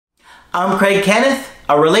I'm Craig Kenneth,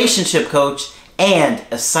 a relationship coach and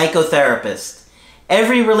a psychotherapist.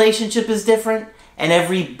 Every relationship is different and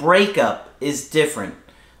every breakup is different.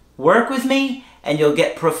 Work with me and you'll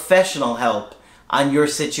get professional help on your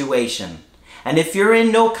situation. And if you're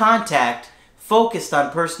in no contact, focused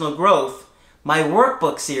on personal growth, my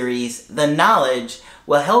workbook series, The Knowledge,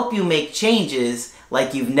 will help you make changes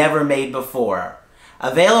like you've never made before.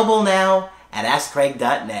 Available now at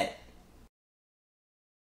AskCraig.net.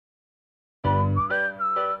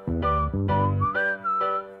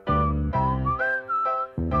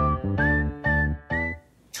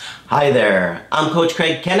 Hi there, I'm Coach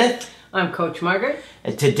Craig Kenneth. I'm Coach Margaret.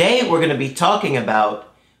 And today we're going to be talking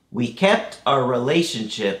about we kept our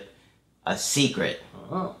relationship a secret.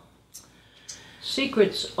 Oh.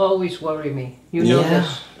 Secrets always worry me. You know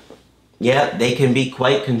this. Yeah, they can be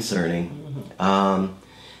quite concerning. Mm-hmm.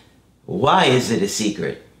 Why is it a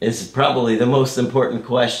secret? This is probably the most important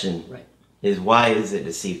question. Right. Is why is it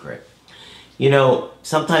a secret? You know,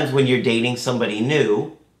 sometimes when you're dating somebody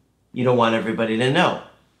new, you don't want everybody to know.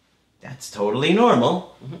 That's totally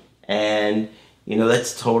normal. Mm-hmm. And, you know,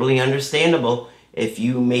 that's totally understandable. If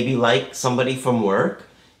you maybe like somebody from work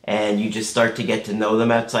and you just start to get to know them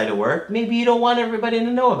outside of work, maybe you don't want everybody to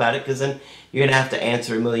know about it because then you're going to have to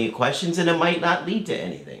answer a million questions and it might not lead to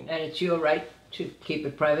anything. And it's your right to keep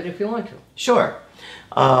it private if you want to. Sure.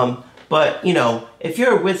 But, you know, if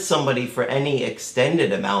you're with somebody for any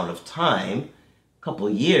extended amount of time, a couple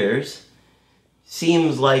years,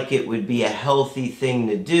 seems like it would be a healthy thing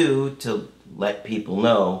to do to let people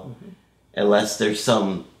know, unless there's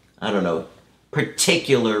some, I don't know,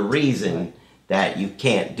 particular reason that you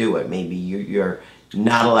can't do it. Maybe you're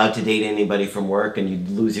not allowed to date anybody from work and you'd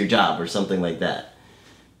lose your job or something like that.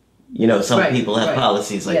 You know, some people have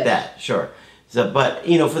policies like that, sure. So, but,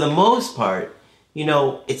 you know, for the most part, you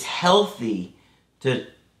know, it's healthy to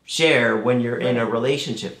share when you're in a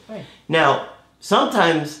relationship. Right. Now,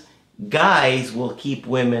 sometimes guys will keep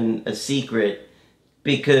women a secret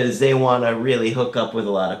because they want to really hook up with a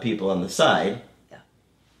lot of people on the side. Yeah.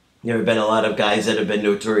 There have been a lot of guys that have been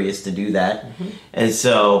notorious to do that. And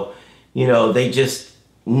so, you know, they just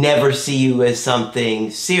never see you as something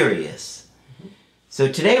serious.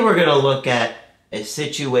 So today we're going to look at a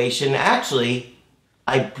situation. Actually,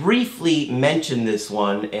 I briefly mentioned this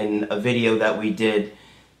one in a video that we did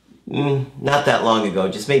not that long ago,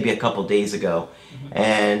 just maybe a couple days ago.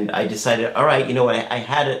 And I decided, all right, you know what, I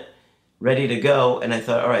had it ready to go, and I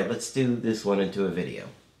thought, all right, let's do this one into a video.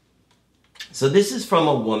 So this is from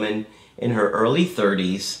a woman in her early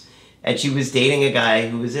 30s, and she was dating a guy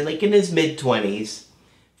who was in his mid-20s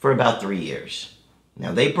for about 3 years.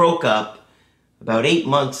 Now, they broke up about 8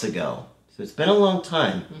 months ago, so it's been a long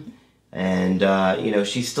time. And, you know,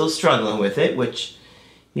 she's still struggling with it, which,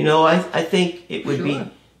 you know, I think it would be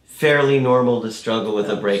fairly normal to struggle with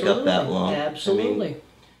a breakup that long. Absolutely.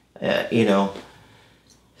 I mean, you know,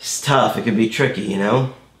 it's tough. It could be tricky, you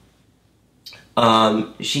know.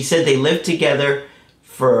 She said they lived together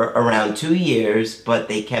for around 2 years, but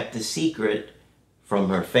they kept a secret from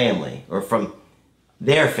her family, or from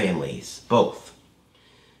their families, both.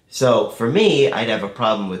 So for me, I'd have a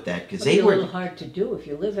problem with that because they were a little hard to do if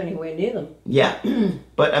you live anywhere near them. Yeah,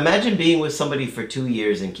 but imagine being with somebody for 2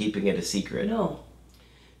 years and keeping it a secret. No.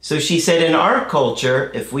 So she said, in our culture,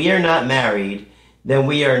 if we are not married, then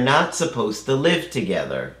we are not supposed to live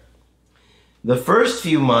together. The first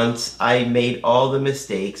few months, I made all the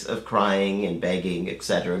mistakes of crying and begging,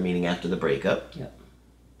 etc., meaning after the breakup. Yeah.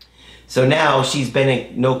 So now she's been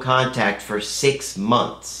in no contact for 6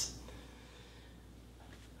 months.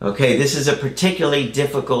 Okay, this is a particularly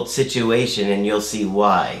difficult situation, and you'll see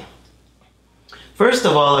why. First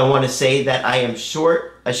of all, I want to say that I am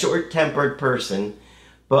a short-tempered person,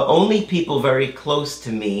 but only people very close to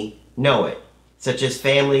me know it, such as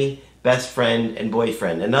family, best friend, and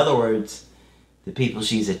boyfriend. In other words, the people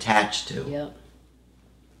she's attached to. Yeah.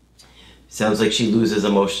 Sounds like she loses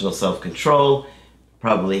emotional self-control,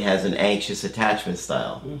 probably has an anxious attachment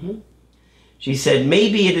style. She said,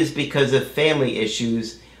 maybe it is because of family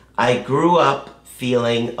issues. I grew up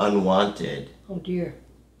feeling unwanted. Oh, dear.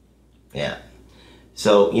 Yeah.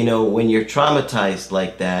 So, you know, when you're traumatized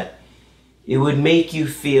like that, it would make you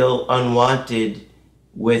feel unwanted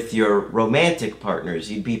with your romantic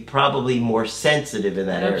partners. You'd be probably more sensitive in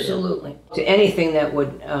that area. Absolutely. To anything that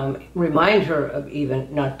would remind her of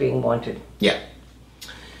even not being wanted. Yeah.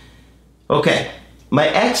 Okay. My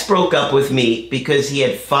ex broke up with me because he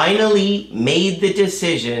had finally made the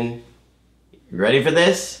decision, you ready for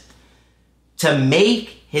this? To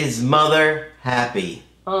make his mother happy.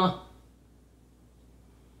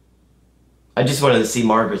 I just wanted to see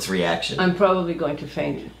Margaret's reaction. I'm probably going to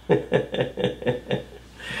faint.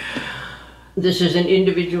 This is an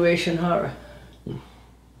individuation horror.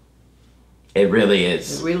 It really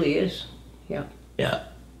is. It really is. Yeah. Yeah.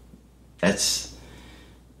 That's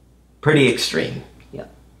pretty extreme. Yeah.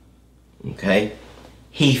 Okay?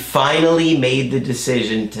 He finally made the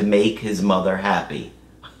decision to make his mother happy.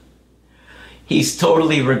 He's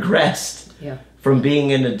totally regressed Yeah. from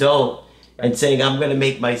being an adult and saying, I'm going to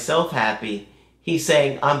make myself happy. He's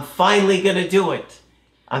saying, I'm finally going to do it.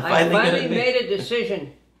 I finally made a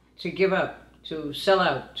decision to give up, to sell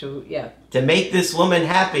out, to make this woman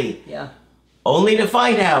happy. Yeah. Only to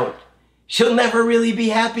find out she'll never really be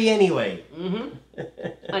happy anyway.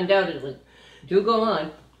 Undoubtedly. Do go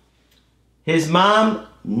on. His mom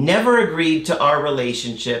never agreed to our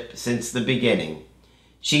relationship since the beginning.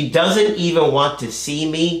 She doesn't even want to see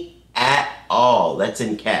me at all. That's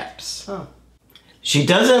in caps. Oh. She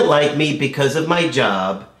doesn't like me because of my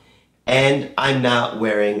job, and I'm not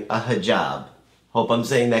wearing a hijab. Hope I'm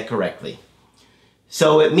saying that correctly.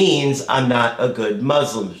 So it means I'm not a good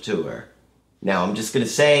Muslim to her. Now, I'm just going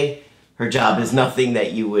to say her job is nothing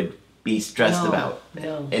that you would be stressed about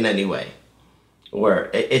in any way.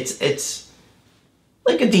 Or it's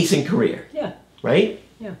like a decent career. Yeah. Right?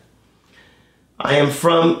 Yeah. I am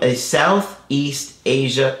from a Southeast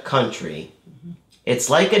Asia country. It's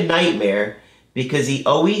like a nightmare because he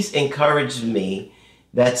always encouraged me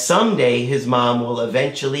that someday his mom will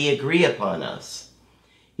eventually agree upon us.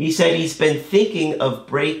 He said he's been thinking of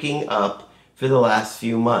breaking up for the last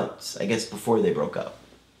few months, I guess before they broke up.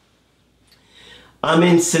 I'm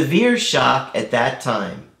in severe shock at that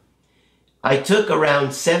time. I took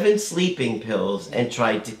around 7 sleeping pills and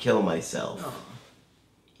tried to kill myself. Oh.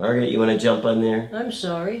 Margaret, you want to jump on there? I'm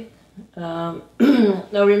sorry. Now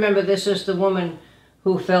remember, this is the woman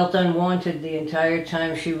who felt unwanted the entire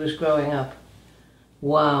time she was growing up.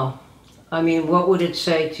 Wow. I mean, what would it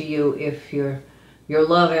say to you if your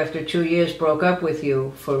love after 2 years broke up with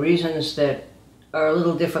you for reasons that are a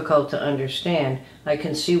little difficult to understand? I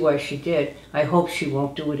can see why she did. I hope she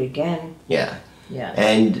won't do it again. Yeah. Yeah.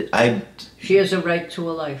 And she has a right to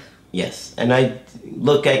a life. Yes. And I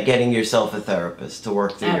look at getting yourself a therapist to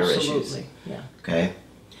work through your issues. Absolutely. Yeah. Okay.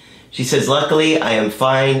 She says, luckily, I am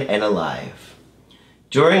fine and alive.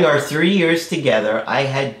 During our 3 years together, I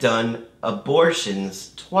had done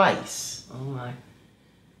abortions twice. Oh my.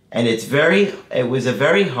 And it was a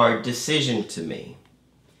very hard decision to me.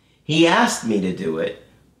 He asked me to do it,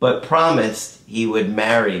 but promised he would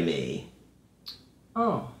marry me.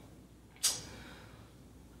 Oh.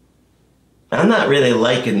 I'm not really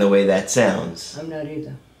liking the way that sounds. I'm not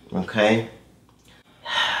either. Okay?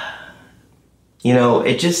 You know,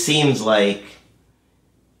 it just seems like,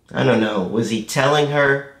 I don't know, was he telling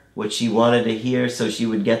her what she wanted to hear so she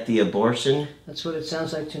would get the abortion? That's what it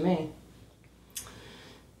sounds like to me.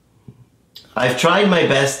 I've tried my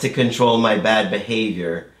best to control my bad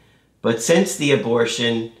behavior, but since the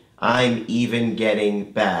abortion, I'm even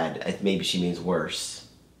getting bad. Maybe she means worse.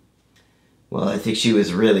 Well, I think she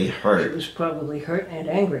was really hurt. She was probably hurt and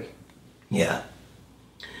angry. Yeah.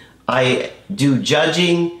 I do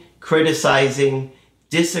judging, criticizing,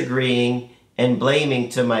 disagreeing, and blaming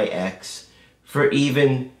to my ex for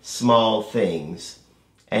even small things.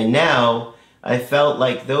 And now I felt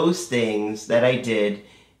like those things that I did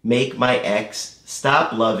make my ex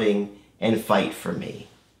stop loving and fight for me.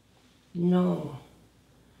 No.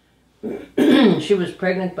 She was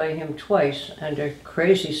pregnant by him twice under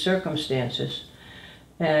crazy circumstances.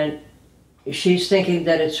 And she's thinking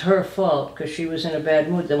that it's her fault because she was in a bad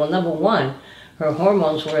mood. Well, number one, her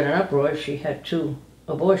hormones were in an uproar. She had 2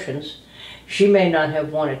 abortions. She may not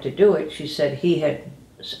have wanted to do it. She said he had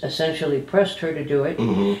essentially pressed her to do it.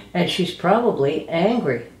 Mm-hmm. And she's probably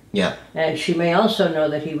angry. Yeah. And she may also know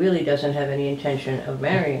that he really doesn't have any intention of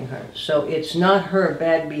marrying her. So it's not her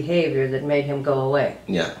bad behavior that made him go away.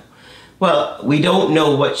 Yeah. Well, we don't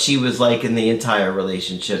know what she was like in the entire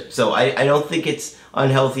relationship. So I don't think it's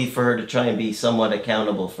unhealthy for her to try and be somewhat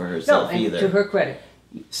accountable for herself either. To her credit.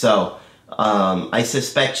 So I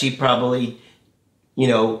suspect she probably, you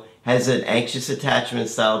know, has an anxious attachment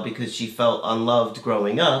style because she felt unloved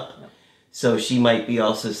growing up. So she might be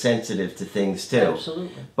also sensitive to things too.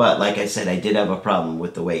 Absolutely. But like I said, I did have a problem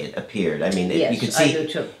with the way it appeared. I mean, yes, you can see I do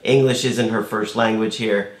too. English isn't her first language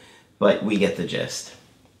here, but we get the gist.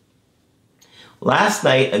 Last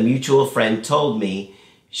night, a mutual friend told me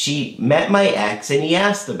she met my ex and he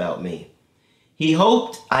asked about me. He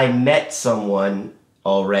hoped I met someone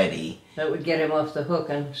already. That would get him off the hook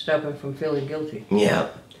and stop him from feeling guilty. Yeah.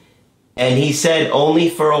 And he said only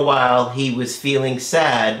for a while he was feeling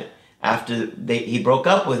sad after he broke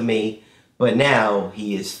up with me, but now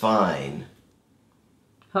he is fine.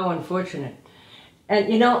 How unfortunate.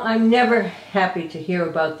 And you know, I'm never happy to hear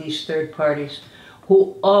about these third parties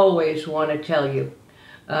who always want to tell you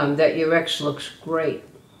that your ex looks great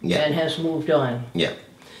and has moved on. Yeah.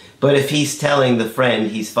 But if he's telling the friend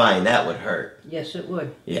he's fine, that would hurt. Yes, it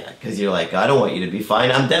would. Yeah, because you're like, I don't want you to be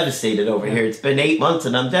fine. I'm devastated over here. It's been 8 months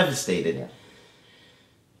and I'm devastated.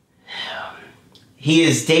 Yeah. He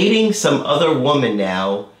is dating some other woman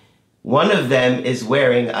now. One of them is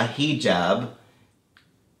wearing a hijab.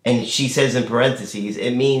 And she says in parentheses,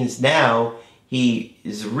 it means now he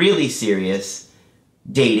is really serious,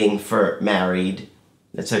 dating for married.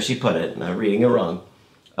 That's how she put it. I'm reading it wrong.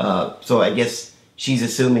 So I guess she's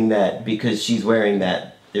assuming that because she's wearing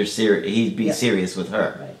that, he'd be serious with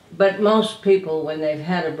her. Right. But most people, when they've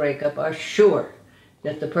had a breakup, are sure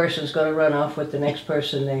that the person's going to run off with the next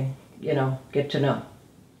person they, get to know.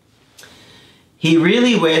 He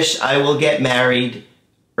really wish I will get married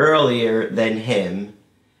earlier than him.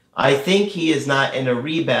 I think he is not in a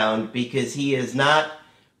rebound because he is not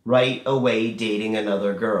right away dating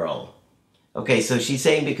another girl. Okay, so she's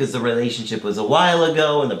saying because the relationship was a while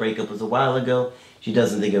ago and the breakup was a while ago, she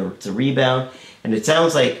doesn't think it's a rebound. And it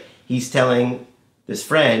sounds like he's telling this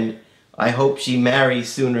friend, I hope she marries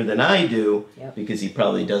sooner than I do, because he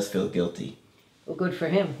probably does feel guilty. Well, good for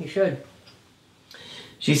him. He should.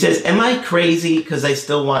 She says, am I crazy because I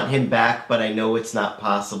still want him back, but I know it's not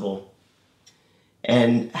possible?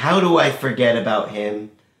 And how do I forget about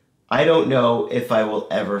him? I don't know if I will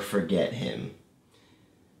ever forget him.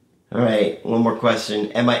 All right, one more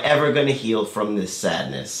question. Am I ever going to heal from this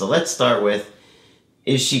sadness? So let's start with,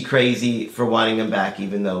 is she crazy for wanting him back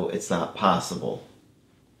even though it's not possible?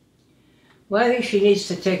 Well, I think she needs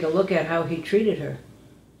to take a look at how he treated her.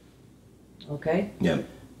 Okay? Yeah.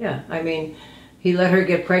 Yeah, I mean, he let her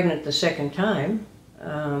get pregnant the second time.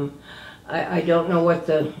 I don't know what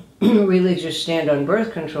the religious stand on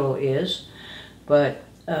birth control is, but,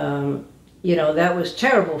 that was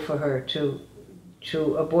terrible for her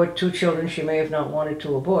to abort 2 children she may have not wanted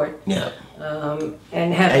to abort. Yeah.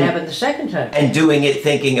 And have it happen the second time. And doing it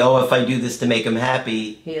thinking, oh, if I do this to make him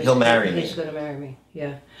happy, he'll marry me. He's going to marry me,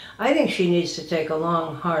 yeah. I think she needs to take a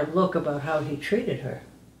long, hard look about how he treated her.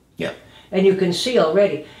 Yeah. And you can see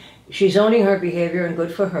already, she's owning her behavior and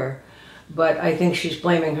good for her, but I think she's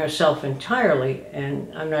blaming herself entirely,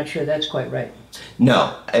 and I'm not sure that's quite right.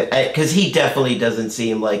 No, because he definitely doesn't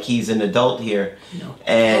seem like he's an adult here. No.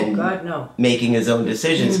 And oh, God, no. Making his own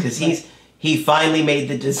decisions, because he finally made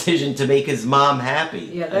the decision to make his mom happy.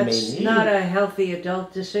 Yeah, that's not a healthy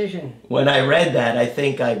adult decision. When I read that, I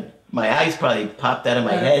think my eyes probably popped out of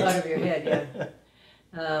my head. Out of your head,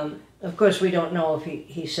 yeah. Of course, we don't know if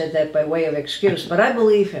he said that by way of excuse, but I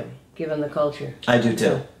believe him, given the culture. I do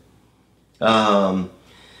too.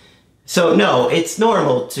 So no, it's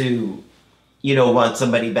normal to, want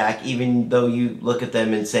somebody back, even though you look at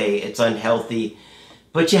them and say it's unhealthy,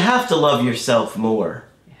 but you have to love yourself more.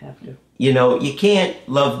 You have to. You can't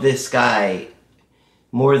love this guy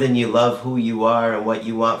more than you love who you are and what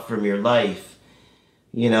you want from your life.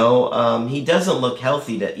 He doesn't look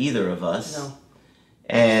healthy to either of us. No.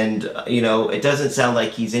 And, it doesn't sound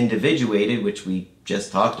like he's individuated, which we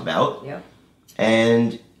just talked about. Yeah.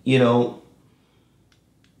 And,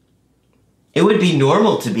 it would be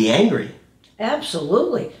normal to be angry.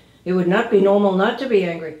 Absolutely. It would not be normal not to be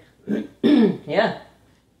angry. Yeah.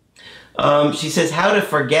 She says, how to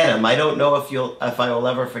forget him. I don't know if I will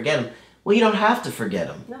ever forget him. Well, you don't have to forget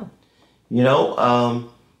him. No.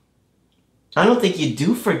 I don't think you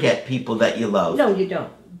do forget people that you love. No, you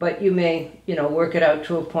don't. But you may, work it out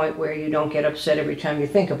to a point where you don't get upset every time you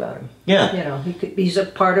think about him. Yeah. He's a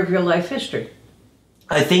part of your life history.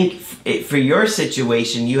 I think for your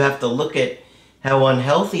situation, you have to look at how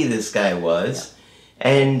unhealthy this guy was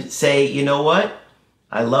and say, you know what?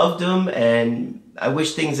 I loved him and I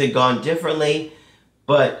wish things had gone differently,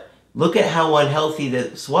 but look at how unhealthy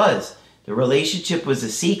this was. The relationship was a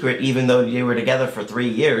secret, even though they were together for 3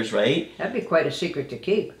 years, right? That'd be quite a secret to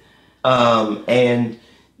keep. And,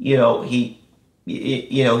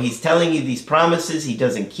 he's telling you these promises, he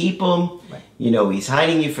doesn't keep them. Right. He's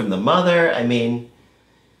hiding you from the mother. I mean,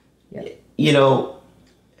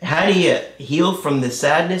 how do you heal from the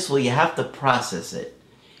sadness? Well, you have to process it.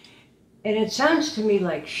 And it sounds to me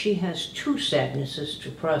like she has 2 sadnesses to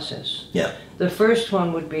process. Yeah. The first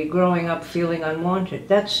one would be growing up feeling unwanted.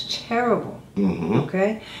 That's terrible. Mm-hmm.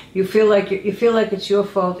 Okay? You feel like it's your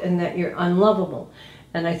fault and that you're unlovable.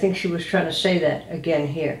 And I think she was trying to say that again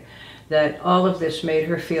here, that all of this made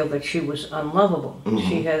her feel that she was unlovable. Mm-hmm.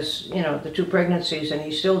 She has, the 2 pregnancies and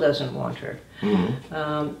he still doesn't want her.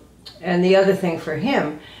 Mm-hmm. And the other thing for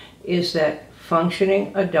him is that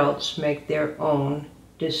functioning adults make their own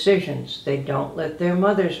decisions. They don't let their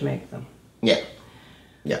mothers make them. Yeah.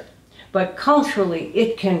 Yeah. But culturally,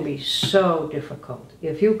 it can be so difficult.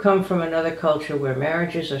 If you come from another culture where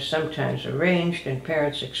marriages are sometimes arranged and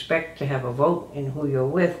parents expect to have a vote in who you're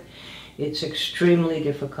with, it's extremely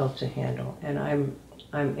difficult to handle. And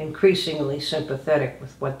I'm increasingly sympathetic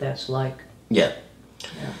with what that's like. Yeah.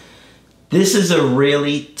 Yeah. This is a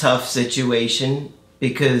really tough situation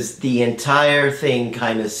because the entire thing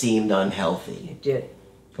kind of seemed unhealthy, It did,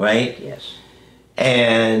 right? yes.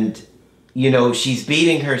 And, you know, she's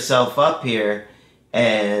beating herself up here,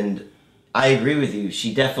 and I agree with you.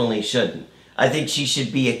 She definitely shouldn't. I think she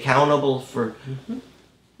should be accountable for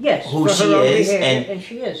Yes, who for she her own is, behavior, and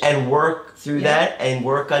she is. and work through Yeah. that and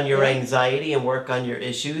work on your Yeah. anxiety and work on your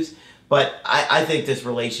issues. But I think this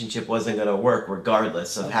relationship wasn't going to work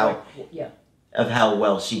regardless of Yeah. how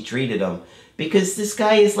well she treated him, because this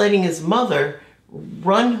guy is letting his mother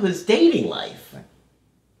run his dating life. Right.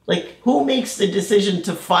 Like, who makes the decision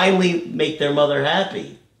to finally make their mother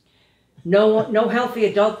happy? No healthy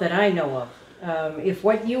adult that I know of. If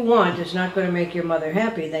what you want is not going to make your mother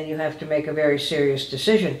happy, then you have to make a very serious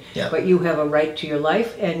decision. Yeah. But you have a right to your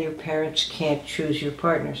life, and your parents can't choose your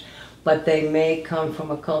partners. But they may come from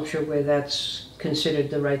a culture where that's considered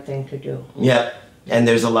the right thing to do. Yep. And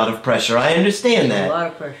there's a lot of pressure. I understand There's that. a lot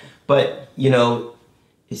of pressure. But, you know,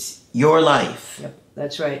 it's your life. Yep,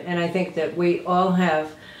 that's right. And I think that we all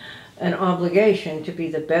have an obligation to be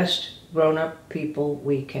the best grown-up people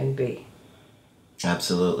we can be.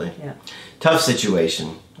 Absolutely. Yeah. Tough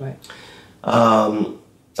situation. Right.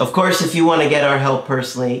 Of course, if you want to get our help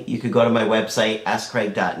personally, you could go to my website,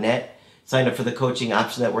 askcraig.net. Sign up for the coaching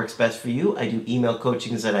option that works best for you. I do email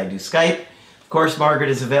coachings and I do Skype. Of course, Margaret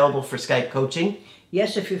is available for Skype coaching.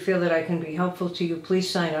 Yes, if you feel that I can be helpful to you, please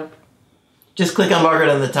sign up. Just click on Margaret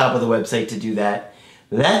on the top of the website to do that.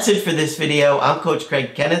 That's it for this video. I'm Coach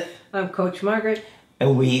Craig Kenneth, I'm Coach Margaret.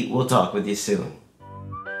 and we will talk with you soon.